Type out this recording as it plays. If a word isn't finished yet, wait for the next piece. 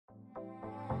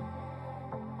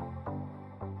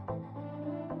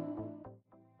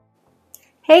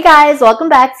Hey guys, welcome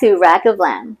back to Rack of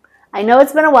Lamb. I know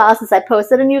it's been a while since I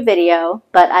posted a new video,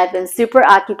 but I've been super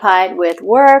occupied with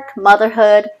work,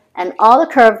 motherhood, and all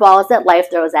the curveballs that life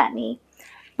throws at me.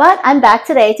 But I'm back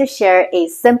today to share a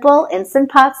simple Instant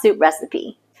Pot soup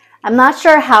recipe. I'm not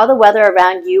sure how the weather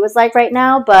around you is like right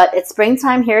now, but it's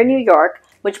springtime here in New York,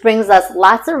 which brings us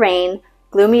lots of rain,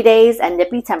 gloomy days, and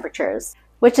nippy temperatures,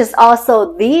 which is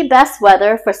also the best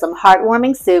weather for some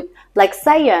heartwarming soup like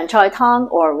Sai Yeung Choi Tong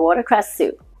or watercress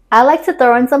soup. I like to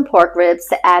throw in some pork ribs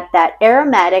to add that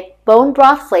aromatic bone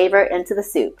broth flavor into the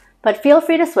soup, but feel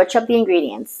free to switch up the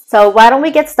ingredients. So why don't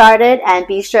we get started, and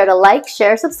be sure to like,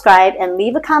 share, subscribe, and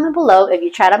leave a comment below if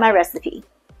you tried out my recipe.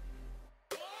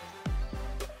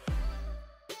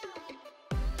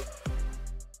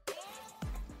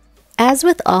 As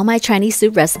with all my Chinese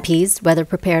soup recipes, whether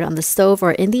prepared on the stove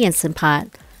or in the Instant Pot,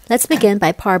 let's begin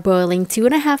by parboiling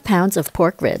 2.5 pounds of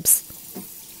pork ribs.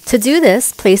 To do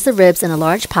this, place the ribs in a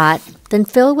large pot, then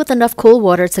fill with enough cool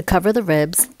water to cover the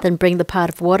ribs, then bring the pot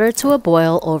of water to a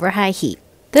boil over high heat.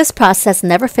 This process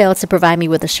never failed to provide me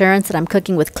with assurance that I'm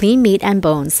cooking with clean meat and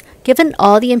bones, given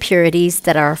all the impurities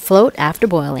that are afloat after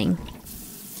boiling.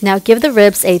 Now give the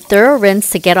ribs a thorough rinse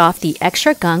to get off the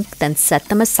extra gunk, then set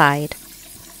them aside.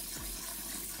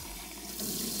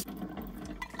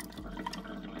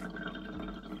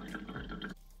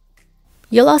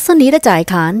 You'll also need a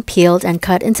daikon, peeled and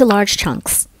cut into large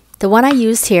chunks. The one I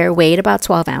used here weighed about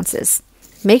 12 ounces.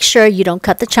 Make sure you don't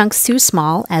cut the chunks too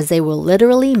small, as they will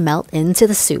literally melt into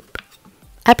the soup.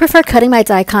 I prefer cutting my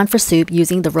daikon for soup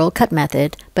using the roll cut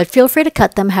method, but feel free to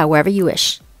cut them however you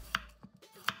wish.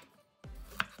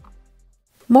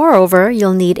 Moreover,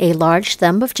 you'll need a large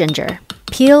thumb of ginger,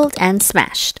 peeled and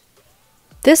smashed.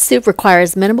 This soup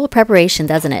requires minimal preparation,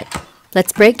 doesn't it?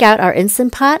 Let's break out our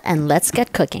Instant Pot and let's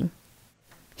get cooking.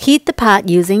 Heat the pot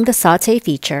using the sauté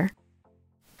feature.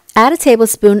 Add a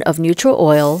tablespoon of neutral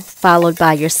oil, followed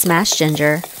by your smashed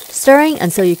ginger, stirring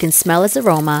until you can smell its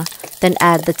aroma, then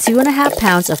add the 2.5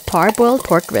 pounds of parboiled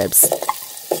pork ribs.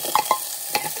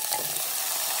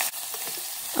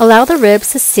 Allow the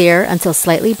ribs to sear until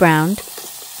slightly browned.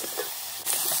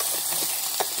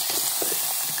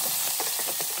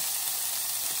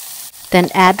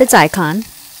 Then add the daikon.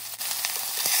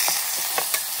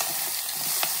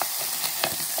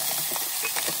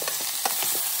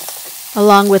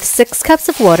 Along with 6 cups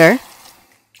of water,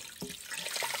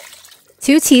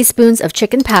 2 teaspoons of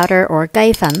chicken powder or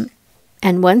daikon,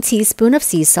 and 1 teaspoon of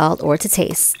sea salt or to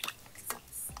taste.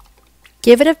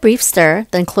 Give it a brief stir,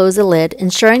 then close the lid,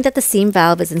 ensuring that the steam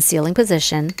valve is in sealing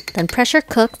position, then pressure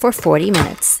cook for 40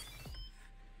 minutes.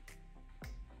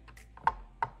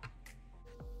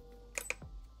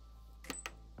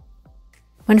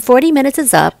 When 40 minutes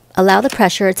is up, allow the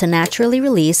pressure to naturally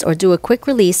release or do a quick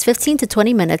release 15 to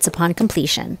 20 minutes upon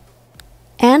completion.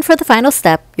 And for the final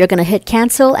step, you're going to hit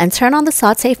cancel and turn on the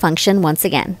sauté function once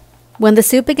again. When the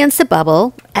soup begins to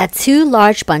bubble, add 2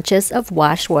 large bunches of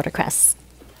washed watercress.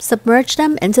 Submerge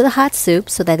them into the hot soup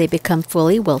so that they become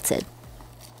fully wilted.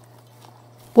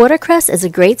 Watercress is a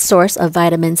great source of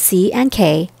vitamin C and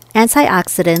K,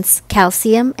 antioxidants,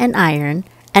 calcium, and iron,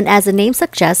 and as the name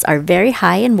suggests, are very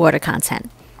high in water content.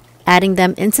 Adding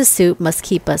them into soup must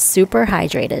keep us super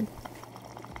hydrated.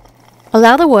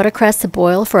 Allow the watercress to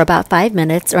boil for about 5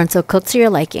 minutes or until cooked to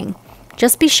your liking.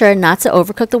 Just be sure not to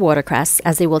overcook the watercress,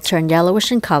 as they will turn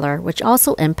yellowish in color, which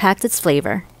also impacts its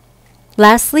flavor.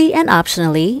 Lastly and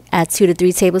optionally, add 2 to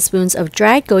 3 tablespoons of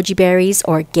dried goji berries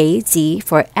or gei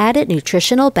for added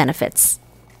nutritional benefits.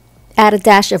 Add a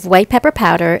dash of white pepper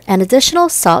powder and additional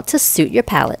salt to suit your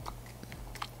palate.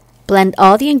 Blend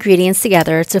all the ingredients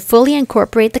together to fully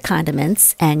incorporate the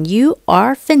condiments, and you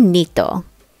are finito.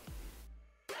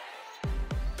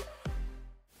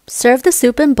 Serve the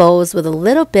soup in bowls with a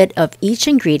little bit of each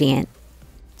ingredient.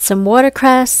 Some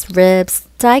watercress, ribs,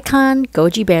 daikon,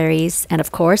 goji berries, and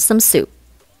of course some soup.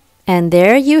 And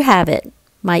there you have it,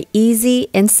 my easy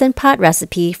Instant Pot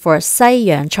recipe for Sai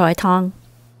Yeung Choi Tong.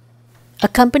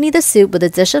 Accompany the soup with a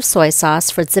dish of soy sauce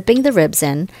for dipping the ribs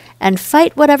in, and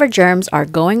fight whatever germs are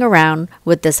going around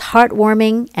with this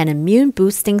heartwarming and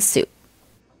immune-boosting soup.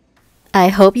 I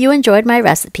hope you enjoyed my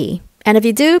recipe, and if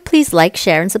you do, please like,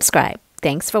 share, and subscribe.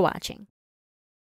 Thanks for watching.